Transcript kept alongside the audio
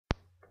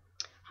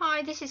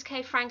Hi, this is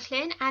Kay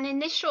Franklin, and in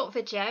this short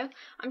video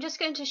I'm just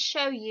going to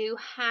show you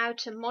how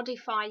to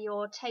modify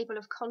your table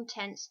of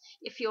contents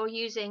if you're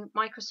using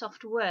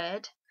Microsoft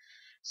Word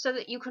so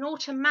that you can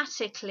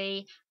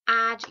automatically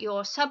add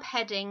your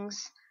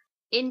subheadings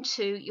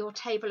into your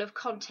table of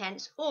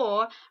contents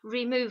or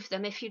remove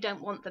them if you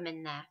don't want them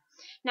in there.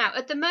 Now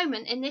at the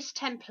moment in this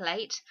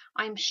template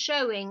I'm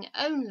showing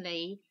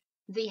only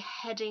the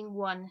heading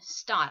 1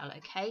 style,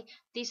 okay?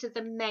 These are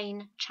the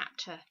main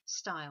chapter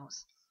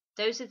styles.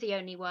 Those are the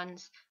only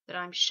ones that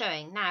I'm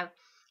showing. Now,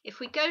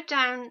 if we go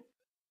down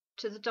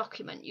to the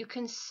document, you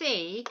can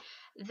see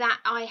that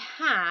I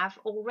have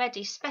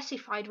already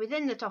specified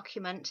within the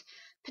document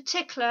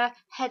particular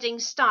heading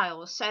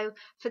styles. So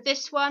for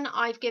this one,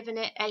 I've given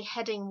it a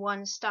heading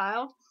 1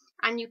 style,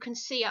 and you can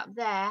see up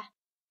there,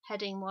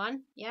 heading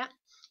 1, yeah.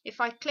 If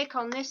I click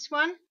on this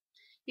one,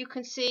 you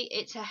can see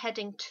it's a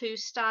heading 2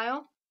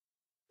 style.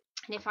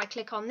 And if I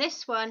click on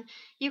this one,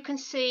 you can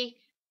see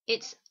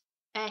it's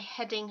a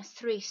heading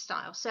 3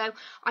 style. So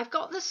I've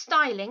got the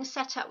styling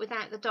set up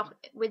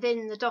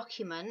within the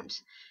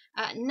document.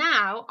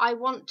 Now I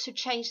want to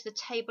change the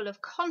table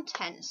of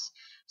contents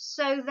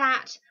so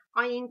that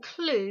I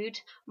include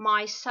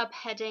my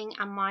subheading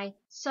and my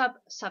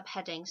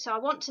subheading. So I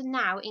want to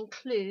now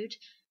include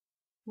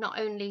not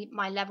only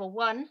my level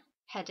 1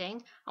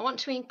 heading, I want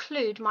to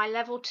include my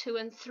level 2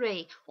 and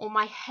 3, or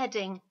my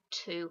heading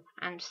 2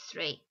 and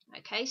 3.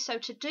 Okay, so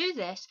to do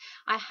this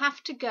I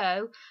have to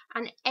go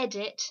and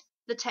edit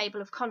the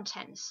table of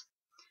contents,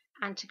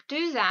 and to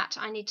do that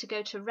I need to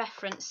go to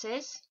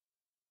references,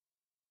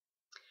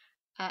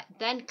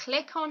 then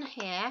click on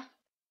here,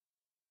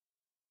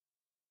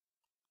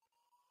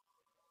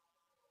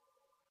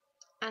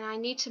 and I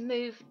need to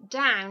move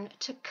down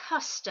to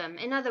custom.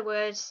 In other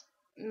words,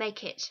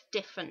 make it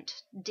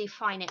different,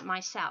 define it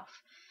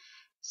myself.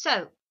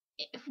 So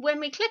when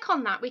we click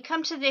on that, we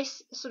come to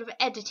this sort of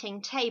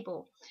editing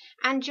table,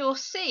 and you'll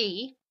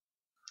see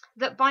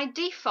that by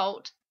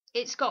default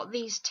it's got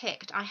these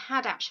ticked. I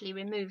had actually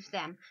removed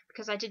them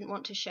because I didn't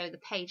want to show the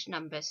page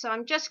numbers. So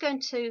I'm just going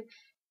to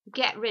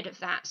get rid of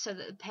that so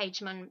that the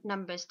page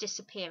numbers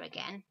disappear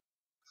again.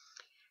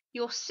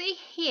 You'll see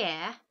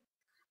here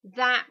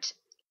that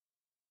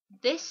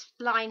this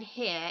line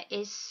here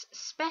is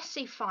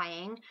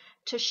specifying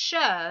to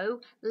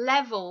show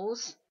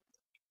levels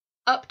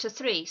up to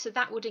 3. So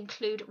that would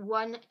include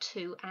 1,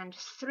 2 and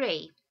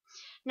 3.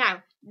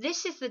 Now,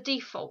 this is the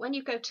default. When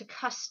you go to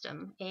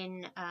custom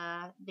in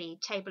the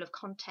table of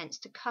contents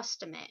to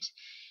custom it,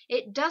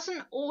 it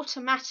doesn't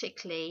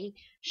automatically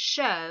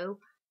show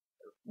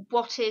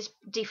what is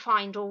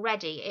defined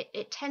already.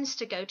 It tends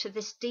to go to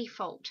this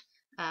default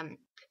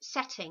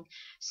setting.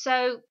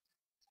 So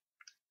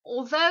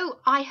although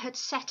I had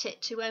set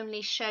it to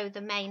only show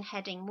the main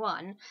heading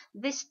 1,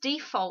 this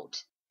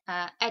default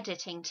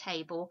editing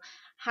table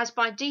has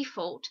by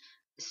default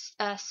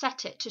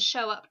set it to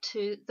show up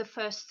to the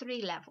first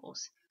 3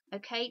 levels.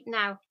 Okay,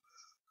 now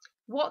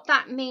what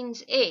that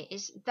means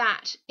is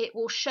that it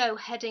will show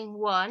heading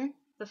 1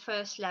 the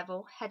first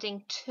level,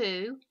 heading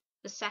 2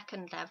 the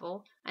second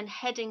level, and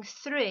heading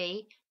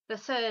 3 the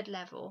third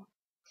level.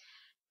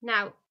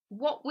 Now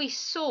what we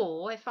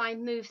saw, if I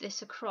move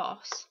this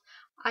across,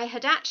 I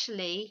had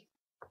actually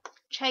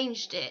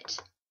changed it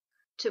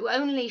to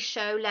only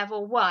show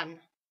level 1.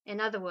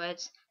 In other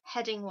words,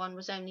 heading 1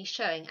 was only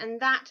showing, and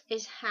that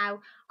is how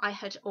I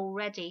had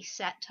already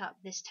set up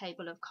this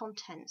table of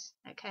contents.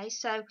 Okay,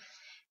 so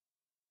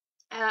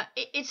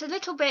it's a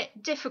little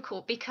bit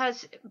difficult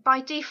because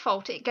by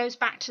default it goes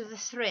back to the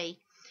 3,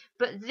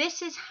 but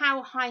this is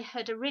how I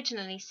had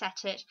originally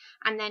set it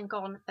and then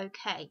gone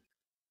OK.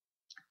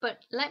 But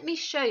let me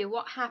show you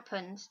what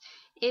happens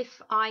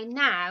if I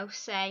now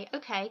say,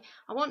 okay,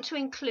 I want to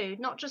include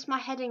not just my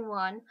heading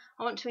 1,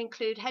 I want to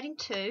include heading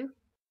 2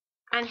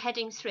 and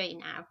heading 3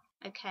 now.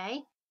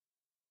 Okay,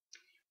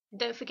 and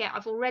don't forget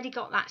I've already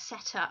got that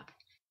set up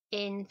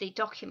in the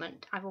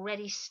document. I've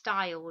already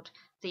styled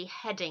the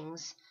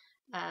headings,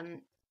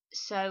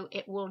 so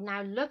it will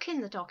now look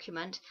in the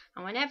document,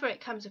 and whenever it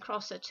comes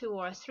across a 2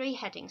 or a 3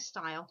 heading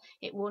style,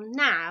 it will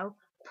now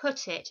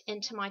put it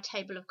into my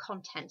table of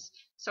contents.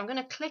 So I'm going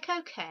to click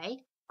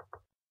OK.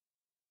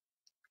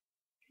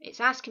 It's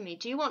asking me,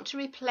 do you want to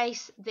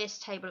replace this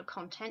table of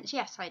contents?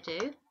 Yes, I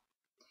do.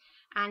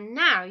 And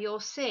now you'll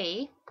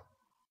see,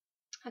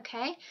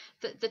 okay,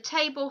 that the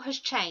table has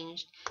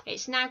changed.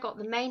 It's now got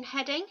the main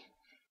heading,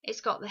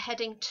 it's got the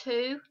heading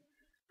 2,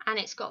 and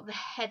it's got the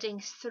heading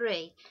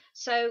 3.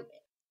 So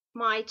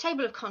my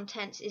table of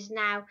contents is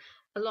now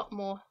a lot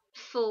more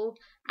full,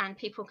 and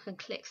people can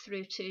click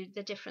through to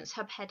the different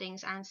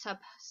subheadings and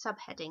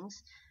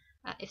subheadings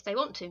if they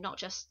want to, not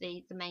just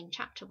the main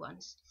chapter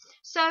ones.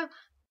 So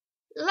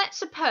let's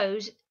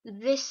suppose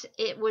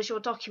it was your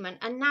document,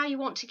 and now you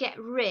want to get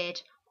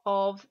rid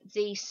of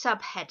the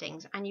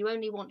subheadings and you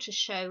only want to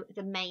show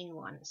the main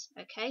ones.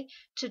 Okay,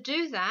 to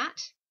do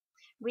that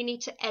we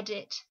need to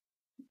edit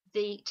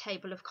the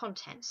table of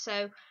contents.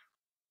 So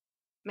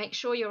make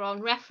sure you're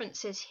on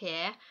references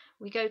here.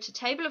 We go to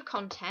table of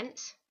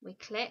contents, we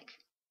click,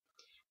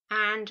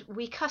 and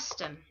we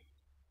custom.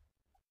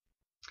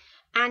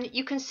 And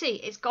you can see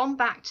it's gone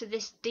back to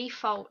this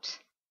default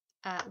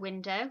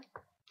window,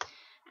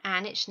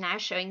 and it's now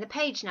showing the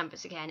page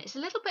numbers again. It's a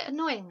little bit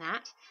annoying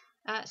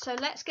that. So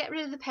let's get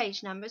rid of the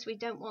page numbers. We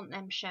don't want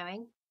them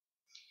showing.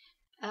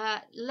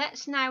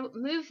 Let's now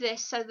move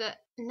this so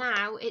that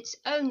now it's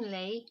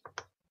only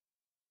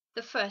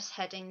the first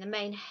heading, the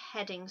main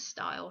heading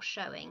style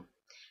showing.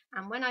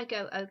 And when I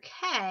go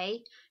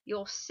OK,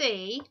 you'll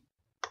see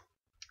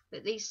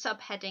that these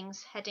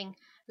subheadings, heading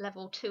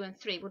level 2 and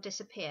 3, will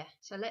disappear.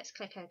 So let's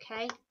click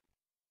OK.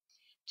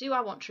 Do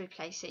I want to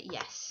replace it?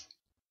 Yes.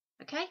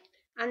 Okay,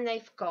 and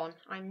they've gone.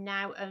 I'm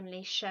now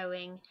only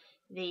showing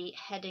the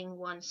heading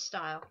 1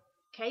 style.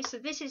 Okay, so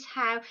this is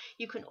how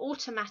you can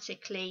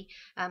automatically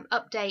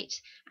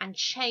update and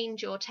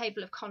change your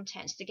table of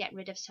contents to get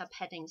rid of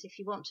subheadings if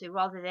you want to,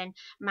 rather than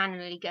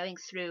manually going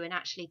through and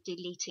actually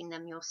deleting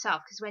them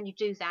yourself, because when you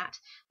do that,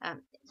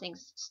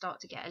 things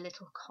start to get a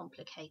little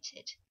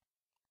complicated.